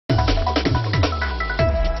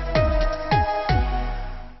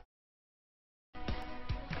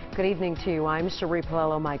Good evening to you. I'm Cherie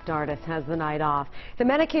Palello. Mike Dardis has the night off. The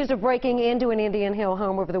men accused of breaking into an Indian Hill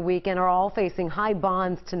home over the weekend are all facing high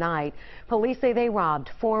bonds tonight. Police say they robbed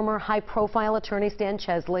former high-profile attorney Stan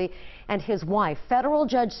Chesley and his wife, federal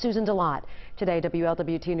judge Susan DeLotte. Today,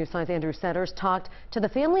 WLWT News 5's Andrew Setters talked to the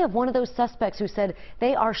family of one of those suspects who said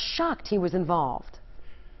they are shocked he was involved.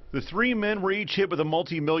 The three men were each hit with a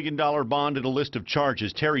multi-million-dollar bond and a list of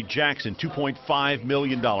charges. Terry Jackson, $2.5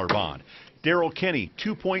 million bond. Daryl Kenny,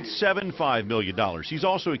 $2.75 million. He's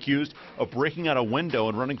also accused of breaking out a window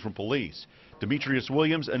and running from police. Demetrius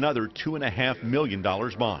Williams, another $2.5 million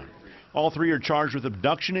bond. All three are charged with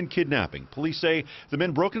abduction and kidnapping. Police say the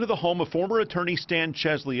men broke into the home of former attorney Stan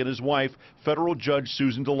Chesley and his wife, federal judge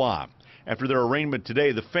Susan DeLotte. After their arraignment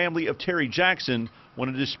today, the family of Terry Jackson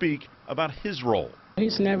wanted to speak about his role.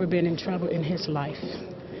 He's never been in trouble in his life.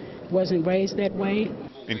 Wasn't raised that way.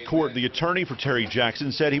 In court, the attorney for Terry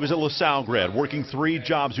Jackson said he was a LaSalle grad, working 3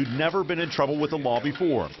 jobs, who'd never been in trouble with the law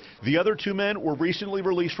before. The other 2 men were recently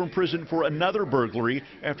released from prison for another burglary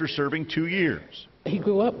after serving 2 years. He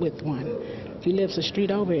grew up with one. He lives a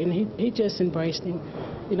street over, and he just embraced him.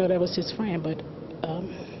 You know, that was his friend, but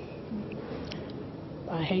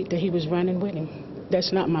I hate that he was running with him.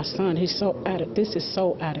 That's not my son. This is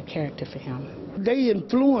so out of character for him. They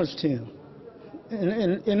influenced him,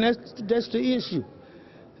 and that's the issue.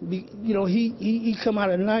 You know, he come out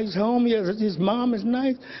of a nice home. His mom is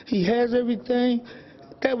nice. He has everything.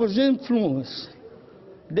 That was influence.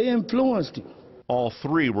 They influenced him. All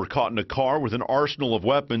 3 were caught in a car with an arsenal of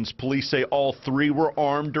weapons. Police say all 3 were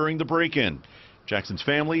armed during the break-in. Jackson's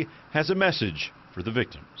family has a message for the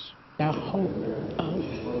victims. I hope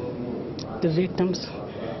the victims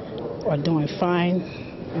are doing fine,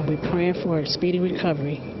 and we're praying for a speedy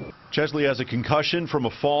recovery. Chesley has a concussion from a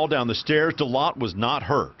fall down the stairs. DeLotte was not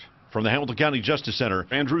hurt. From the Hamilton County Justice Center,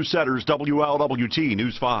 Andrew Setters, WLWT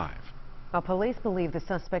News 5. Well, police believe the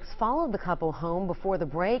suspects followed the couple home before the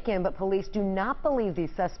break-in, but police do not believe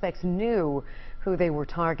these suspects knew who they were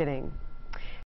targeting.